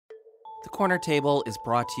The Corner Table is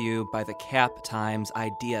brought to you by the Cap Times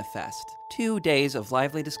Idea Fest. 2 days of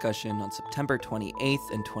lively discussion on September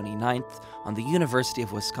 28th and 29th on the University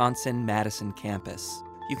of Wisconsin-Madison campus.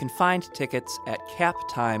 You can find tickets at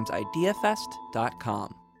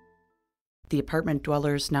captimesideafest.com. The apartment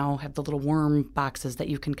dwellers now have the little worm boxes that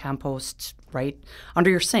you can compost right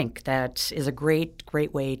under your sink. That is a great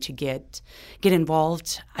way to get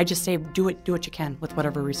involved. I just say do what you can with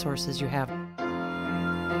whatever resources you have.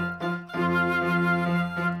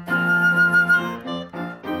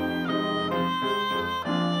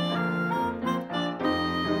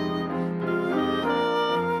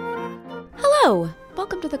 Hello!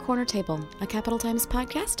 Welcome to The Corner Table, a Capital Times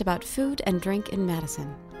podcast about food and drink in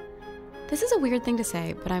Madison. This is a weird thing to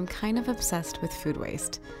say, but I'm kind of obsessed with food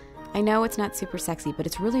waste. I know it's not super sexy, but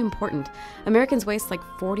it's really important. Americans waste like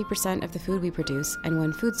 40% of the food we produce, and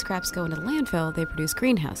when food scraps go into the landfill, they produce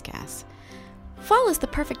greenhouse gas. Fall is the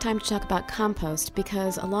perfect time to talk about compost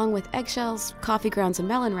because, along with eggshells, coffee grounds, and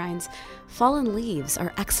melon rinds, fallen leaves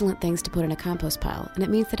are excellent things to put in a compost pile, and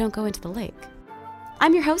it means they don't go into the lake.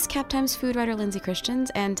 I'm your host, Cap Times food writer Lindsay Christians,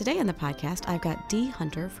 and today on the podcast, I've got Dee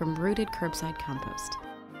Hunter from Rooted Curbside Compost.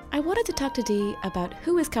 I wanted to talk to Dee about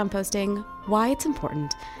who is composting, why it's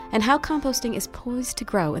important, and how composting is poised to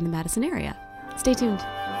grow in the Madison area. Stay tuned.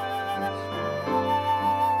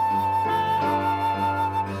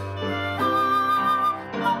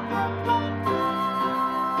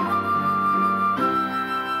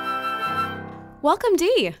 Welcome,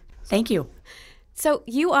 Dee. Thank you. So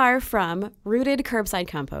you are from Rooted Curbside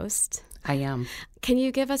Compost. I am. Can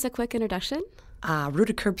you give us a quick introduction?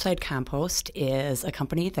 Rooted Curbside Compost is a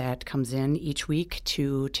company that comes in each week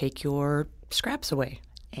to take your scraps away.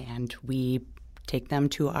 And we take them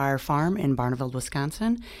to our farm in Barneveld,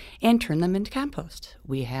 Wisconsin, and turn them into compost.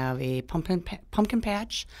 We have a pumpkin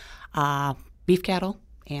patch, beef cattle,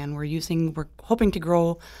 and we're hoping to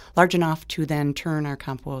grow large enough to then turn our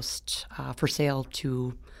compost for sale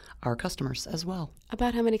to our customers as well.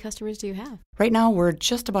 About how many customers do you have? Right now, we're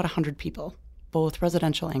just about 100 people, both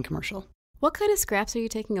residential and commercial. What kind of scraps are you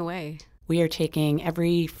taking away? We are taking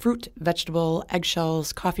every fruit, vegetable,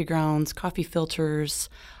 eggshells, coffee grounds, coffee filters.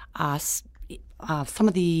 Some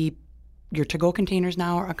of your to-go containers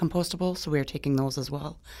now are compostable, so we are taking those as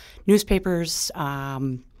well. Newspapers.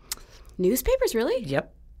 Newspapers, really?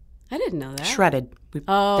 Yep. I didn't know that. Shredded. They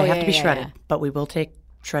have to be shredded, yeah. But we will take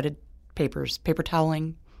shredded papers, paper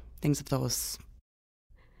toweling, things of those.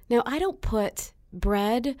 Now, I don't put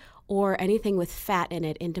bread or anything with fat in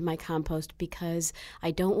it into my compost because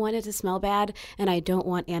I don't want it to smell bad and I don't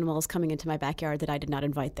want animals coming into my backyard that I did not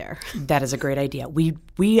invite there. That is a great idea. We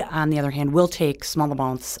on the other hand, will take small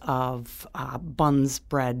amounts of buns,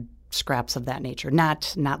 bread, scraps of that nature.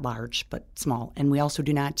 Not large, but small. And we also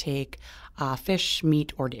do not take fish,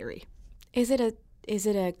 meat, or dairy. Is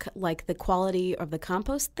it like the quality of the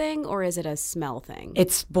compost thing, or is it a smell thing?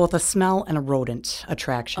 It's both a smell and a rodent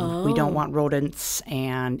attraction. Oh. We don't want rodents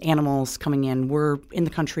and animals coming in. We're in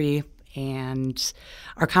the country, and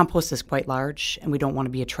our compost is quite large, and we don't want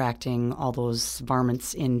to be attracting all those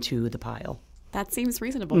varmints into the pile. That seems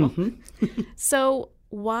reasonable. Mm-hmm. So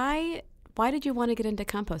why did you want to get into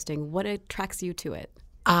composting? What attracts you to it?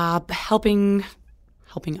 Helping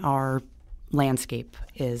our landscape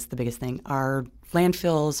is the biggest thing. Our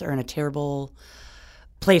landfills are in a terrible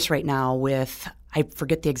place right now with, I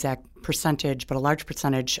forget the exact percentage, but a large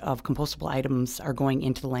percentage of compostable items are going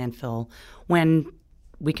into the landfill when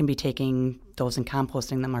we can be taking those and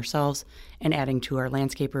composting them ourselves and adding to our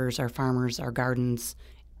landscapers, our farmers, our gardens,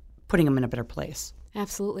 putting them in a better place.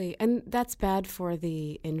 Absolutely. And that's bad for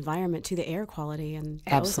the environment, to the air quality and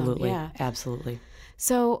the Absolutely. ozone. Yeah. Absolutely.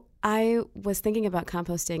 So I was thinking about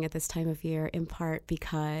composting at this time of year in part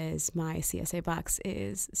because my CSA box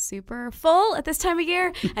is super full at this time of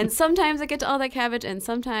year. And sometimes I get to all that cabbage and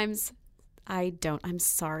sometimes I don't. I'm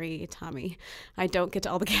sorry, Tommy. I don't get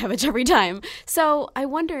to all the cabbage every time. So I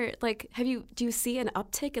wonder, do you see an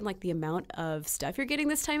uptick in the amount of stuff you're getting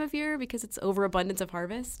this time of year because it's overabundance of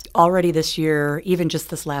harvest? Already this year, even just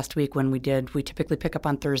this last week when we typically pick up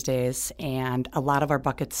on Thursdays, and a lot of our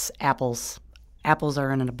buckets, apples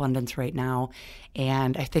are in an abundance right now.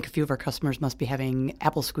 And I think a few of our customers must be having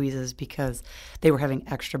apple squeezes because they were having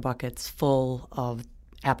extra buckets full of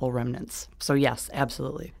apple remnants. So yes,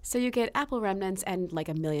 absolutely. So you get apple remnants and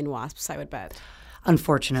a million wasps, I would bet.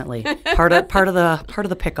 Unfortunately, part of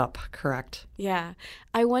the pickup, correct? Yeah,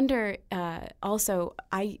 I wonder. Also,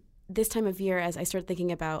 this time of year, as I start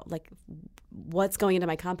thinking about what's going into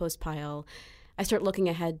my compost pile, I start looking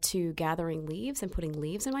ahead to gathering leaves and putting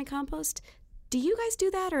leaves in my compost. Do you guys do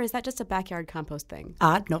that, or is that just a backyard compost thing?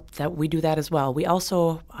 Nope, we do that as well. We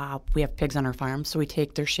also, we have pigs on our farm, so we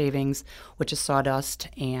take their shavings, which is sawdust,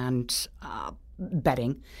 and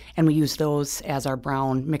bedding, and we use those as our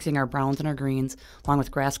mixing our browns and our greens, along with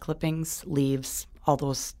grass clippings, leaves. All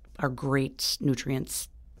those are great nutrients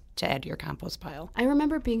to add to your compost pile. I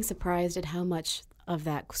remember being surprised at how much of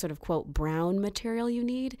that sort of, quote, brown material you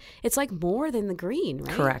need. It's like more than the green,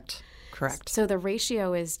 right? Correct. So the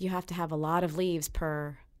ratio is you have to have a lot of leaves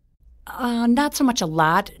per... Not so much a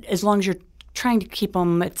lot, as long as you're trying to keep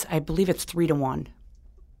them, I believe it's 3-to-1.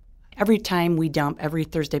 Every time we dump, every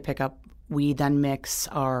Thursday pickup, we then mix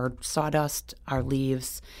our sawdust, our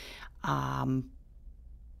leaves,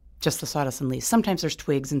 just the sawdust and leaves. Sometimes there's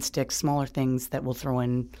twigs and sticks, smaller things that we'll throw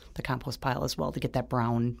in the compost pile as well to get that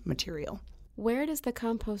brown material. Where does the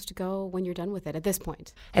compost go when you're done with it at this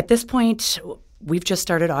point? At this point, we've just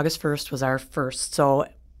started. August 1st was our first. So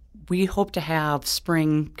we hope to have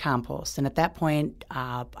spring compost. And at that point,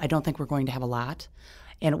 I don't think we're going to have a lot.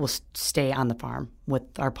 And it will stay on the farm with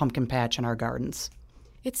our pumpkin patch and our gardens.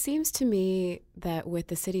 It seems to me that with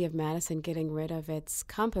the city of Madison getting rid of its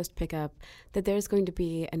compost pickup, that there's going to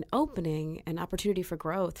be an opening, an opportunity for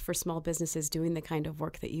growth for small businesses doing the kind of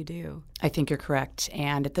work that you do. I think you're correct.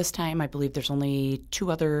 And at this time, I believe there's only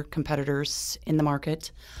 2 other competitors in the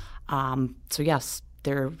market. So yes,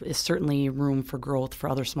 there is certainly room for growth for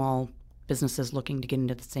other small businesses looking to get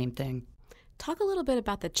into the same thing. Talk a little bit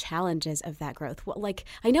about the challenges of that growth. Like,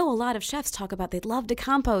 I know a lot of chefs talk about they'd love to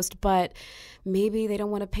compost, but maybe they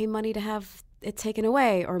don't want to pay money to have it taken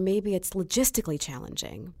away, or maybe it's logistically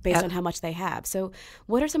challenging based on how much they have. So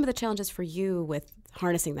what are some of the challenges for you with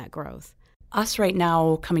harnessing that growth? Us right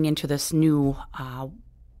now coming into this new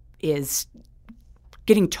is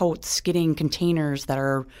getting totes, getting containers that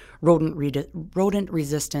are rodent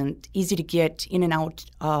resistant, easy to get in and out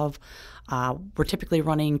of. We're typically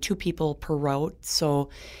running 2 people per route, so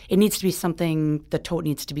it needs to be something, the tote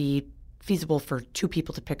needs to be feasible for 2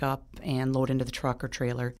 people to pick up and load into the truck or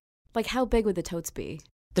trailer. Like, how big would the totes be?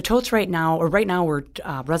 The totes right now we're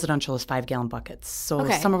residential is 5-gallon buckets. So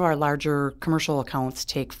Some of our larger commercial accounts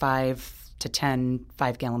take 5 to 10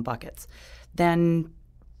 5-gallon buckets. Then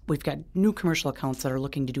we've got new commercial accounts that are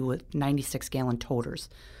looking to do with 96-gallon toters,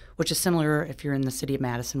 which is similar if you're in the city of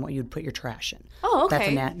Madison, what you'd put your trash in. Oh,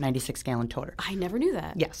 okay. That's a 96-gallon toter. I never knew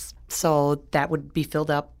that. Yes. So that would be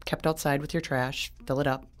filled up, kept outside with your trash, fill it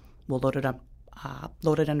up. We'll load it up,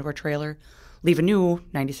 load it into our trailer, leave a new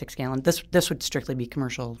 96-gallon. This would strictly be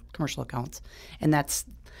commercial accounts. And that's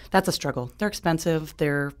a struggle. They're expensive.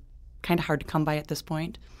 They're kind of hard to come by at this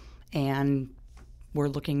point. And we're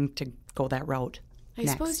looking to go that route. I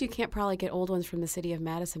suppose you can't probably get old ones from the city of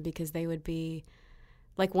Madison because they would be...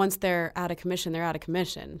 Like, once they're out of commission, they're out of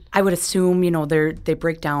commission. I would assume, they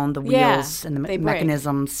break down the wheels and the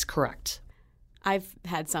mechanisms. Correct. I've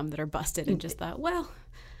had some that are busted and just thought, well,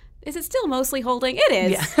 is it still mostly holding? It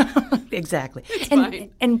is. Yeah, exactly. It's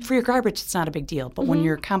fine. And for your garbage, it's not a big deal. But when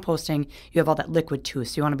you're composting, you have all that liquid, too.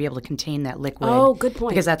 So you want to be able to contain that liquid. Oh, good point.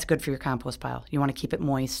 Because that's good for your compost pile. You want to keep it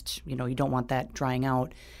moist. You don't want that drying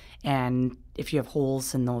out. And if you have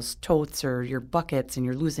holes in those totes or your buckets and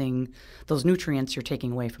you're losing those nutrients, you're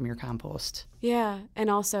taking away from your compost. Yeah,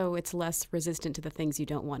 and also it's less resistant to the things you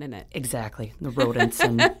don't want in it. Exactly, the rodents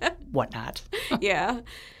and whatnot. Yeah.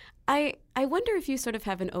 I wonder if you sort of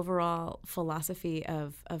have an overall philosophy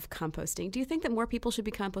of composting. Do you think that more people should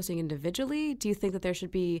be composting individually? Do you think that there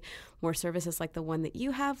should be more services like the one that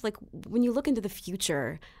you have? Like, when you look into the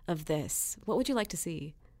future of this, what would you like to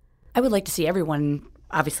see? I would like to see everyone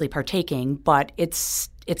obviously partaking, but it's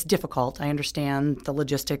difficult. I understand the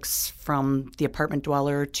logistics from the apartment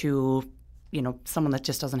dweller to, someone that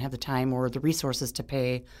just doesn't have the time or the resources to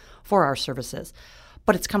pay for our services.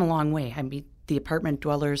 But it's come a long way. I mean, the apartment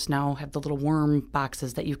dwellers now have the little worm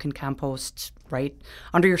boxes that you can compost right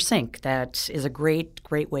under your sink. That is a great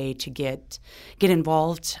way to get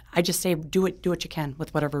involved. I just say do what you can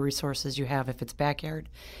with whatever resources you have. If it's backyard,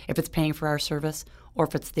 if it's paying for our service, or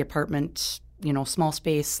if it's the apartment, small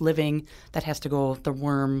space living that has to go the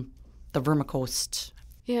vermicompost.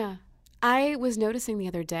 Yeah. I was noticing the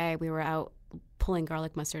other day, we were out pulling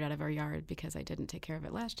garlic mustard out of our yard because I didn't take care of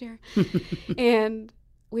it last year. And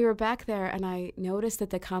we were back there, and I noticed that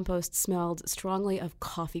the compost smelled strongly of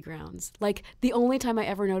coffee grounds. Like, the only time I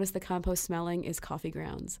ever notice the compost smelling is coffee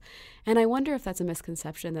grounds. And I wonder if that's a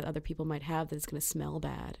misconception that other people might have, that it's going to smell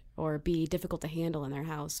bad or be difficult to handle in their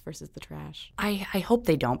house versus the trash. I hope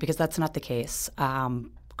they don't, because that's not the case.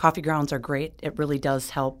 Coffee grounds are great. It really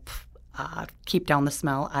does help keep down the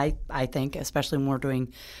smell, I think, especially when we're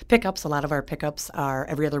doing pickups. A lot of our pickups are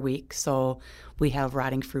every other week, so we have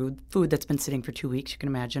rotting food that's been sitting for 2 weeks. You can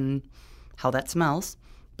imagine how that smells.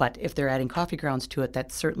 But if they're adding coffee grounds to it,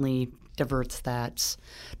 that certainly diverts that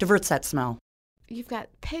smell. You've got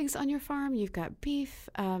pigs on your farm, you've got beef.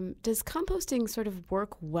 Does composting sort of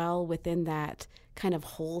work well within that kind of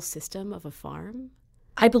whole system of a farm?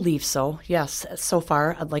 I believe so, yes. So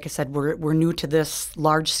far, like I said, we're new to this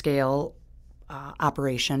large-scale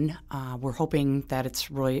operation. We're hoping that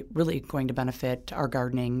it's really going to benefit our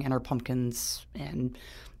gardening and our pumpkins, and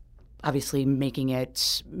obviously making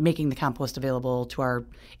the compost available to our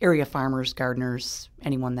area farmers, gardeners,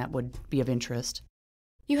 anyone that would be of interest.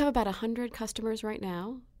 You have about 100 customers right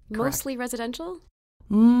now, Correct. Mostly residential?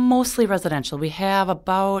 Mostly residential. We have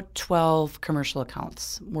about 12 commercial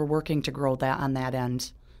accounts. We're working to grow that on that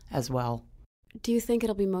end as well. Do you think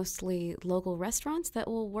it'll be mostly local restaurants that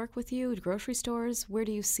will work with you, grocery stores? Where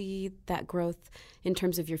do you see that growth in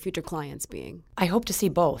terms of your future clients being? I hope to see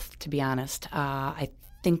both, to be honest. I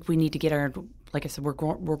think we need to get like I said, we're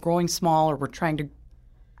growing small, or we're trying to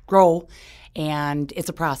grow, and it's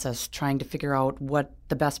a process trying to figure out what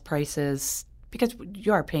the best price is, because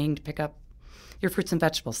you are paying to pick up your fruits and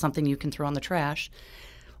vegetables, something you can throw in the trash,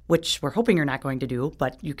 which we're hoping you're not going to do,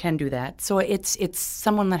 but you can do that. So it's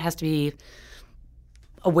someone that has to be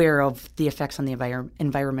aware of the effects on the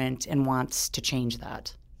environment and wants to change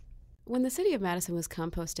that. When the city of Madison was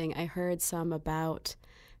composting, I heard some about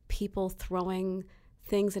people throwing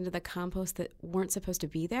things into the compost that weren't supposed to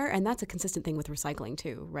be there, and that's a consistent thing with recycling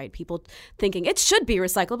too, right? People thinking it should be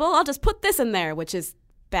recyclable, I'll just put this in there, which is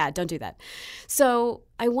bad. Don't do that. So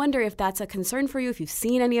I wonder if that's a concern for you, if you've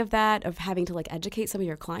seen any of that, of having to educate some of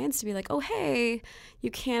your clients to be like, oh, hey,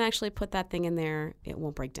 you can't actually put that thing in there. It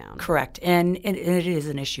won't break down. Correct. And it is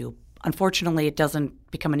an issue. Unfortunately, it doesn't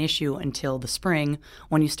become an issue until the spring,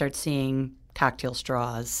 when you start seeing cocktail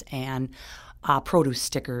straws and produce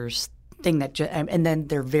stickers, and then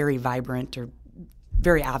they're very vibrant or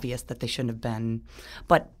very obvious that they shouldn't have been.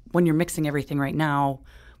 But when you're mixing everything right now,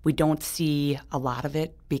 we don't see a lot of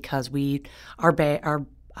it, because our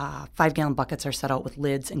 5-gallon buckets are set out with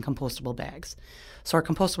lids and compostable bags. So our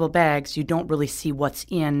compostable bags, you don't really see what's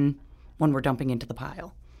in when we're dumping into the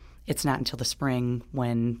pile. It's not until the spring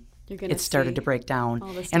when it started to break down,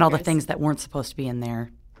 and all the things that weren't supposed to be in there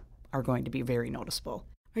are going to be very noticeable.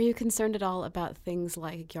 Are you concerned at all about things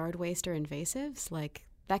like yard waste or invasives?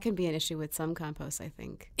 That can be an issue with some composts, I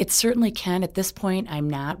think. It certainly can. At this point, I'm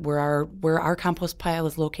not. Where our compost pile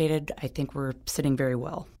is located, I think we're sitting very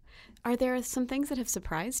well. Are there some things that have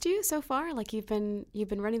surprised you so far? You've been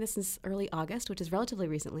running this since early August, which is relatively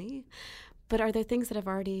recently. But are there things that have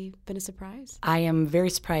already been a surprise? I am very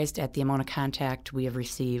surprised at the amount of contact we have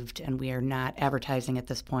received, and we are not advertising at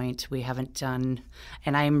this point. We haven't done,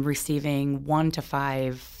 and I am receiving 1 to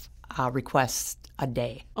 5 requests a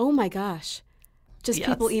day. Oh my gosh. Just Yes.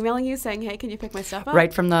 People emailing you saying, hey, can you pick my stuff up?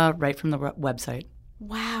 Right from the website.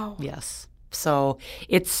 Wow. Yes. So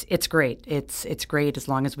it's great. It's great as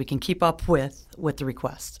long as we can keep up with the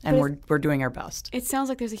requests, and we're doing our best. It sounds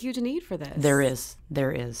like there's a huge need for this. There is.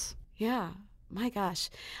 Yeah. My gosh.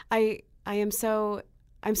 I'm so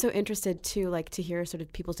interested to hear sort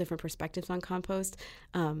of people's different perspectives on compost.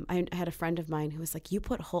 I had a friend of mine who was like, you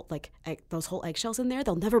put those whole eggshells in there,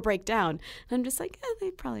 they'll never break down. And I'm just like, yeah, they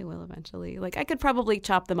probably will eventually. I could probably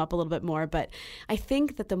chop them up a little bit more, but I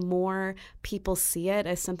think that the more people see it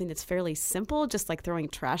as something that's fairly simple, just like throwing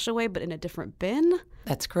trash away, but in a different bin.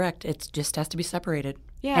 That's correct. It just has to be separated.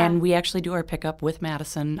 Yeah. And we actually do our pickup with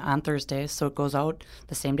Madison on Thursdays, so it goes out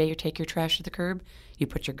the same day you take your trash to the curb. You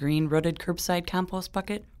put your green rooted curbside compost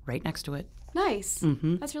bucket right next to it. Nice.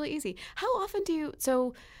 Mm-hmm. That's really easy. How often do you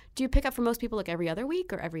pick up for most people every other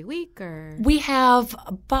week or every week? Or We have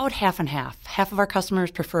about half and half. Half of our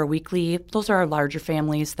customers prefer weekly. Those are our larger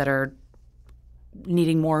families that are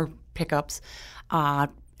needing more pickups.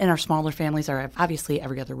 And our smaller families are obviously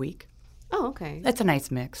every other week. Oh, okay. That's a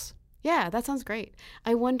nice mix. Yeah, that sounds great.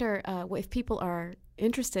 I wonder if people are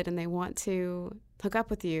interested and they want to hook up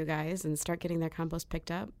with you guys and start getting their compost picked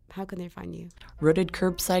up, how can they find you?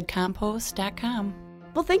 rootedcurbsidecompost.com.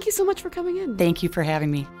 Well, thank you so much for coming in. Thank you for having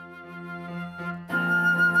me.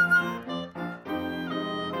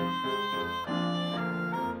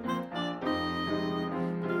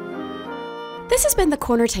 This has been The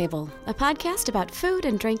Corner Table, a podcast about food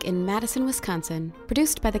and drink in Madison, Wisconsin,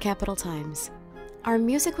 produced by the Capital Times. Our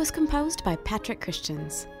music was composed by Patrick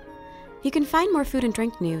Christians. You can find more food and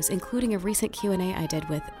drink news, including a recent Q&A I did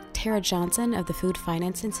with Tara Johnson of the Food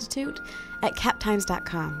Finance Institute, at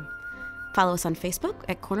captimes.com. Follow us on Facebook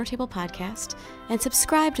at Corner Table Podcast and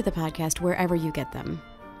subscribe to the podcast wherever you get them.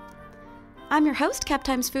 I'm your host, Cap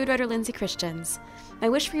Times food writer Lindsay Christians. My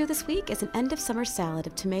wish for you this week is an end-of-summer salad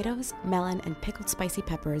of tomatoes, melon, and pickled spicy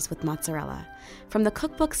peppers with mozzarella from the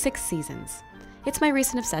cookbook 6 Seasons. It's my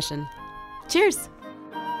recent obsession. Cheers!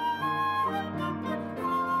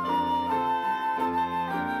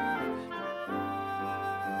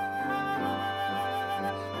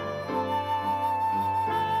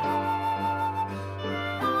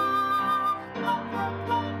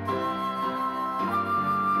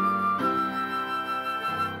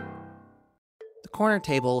 Corner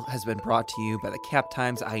Table has been brought to you by the Cap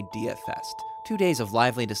Times Idea Fest, 2 days of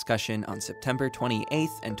lively discussion on September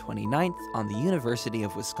 28th and 29th on the University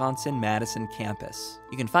of Wisconsin-Madison campus.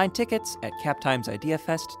 You can find tickets at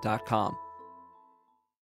captimesideafest.com.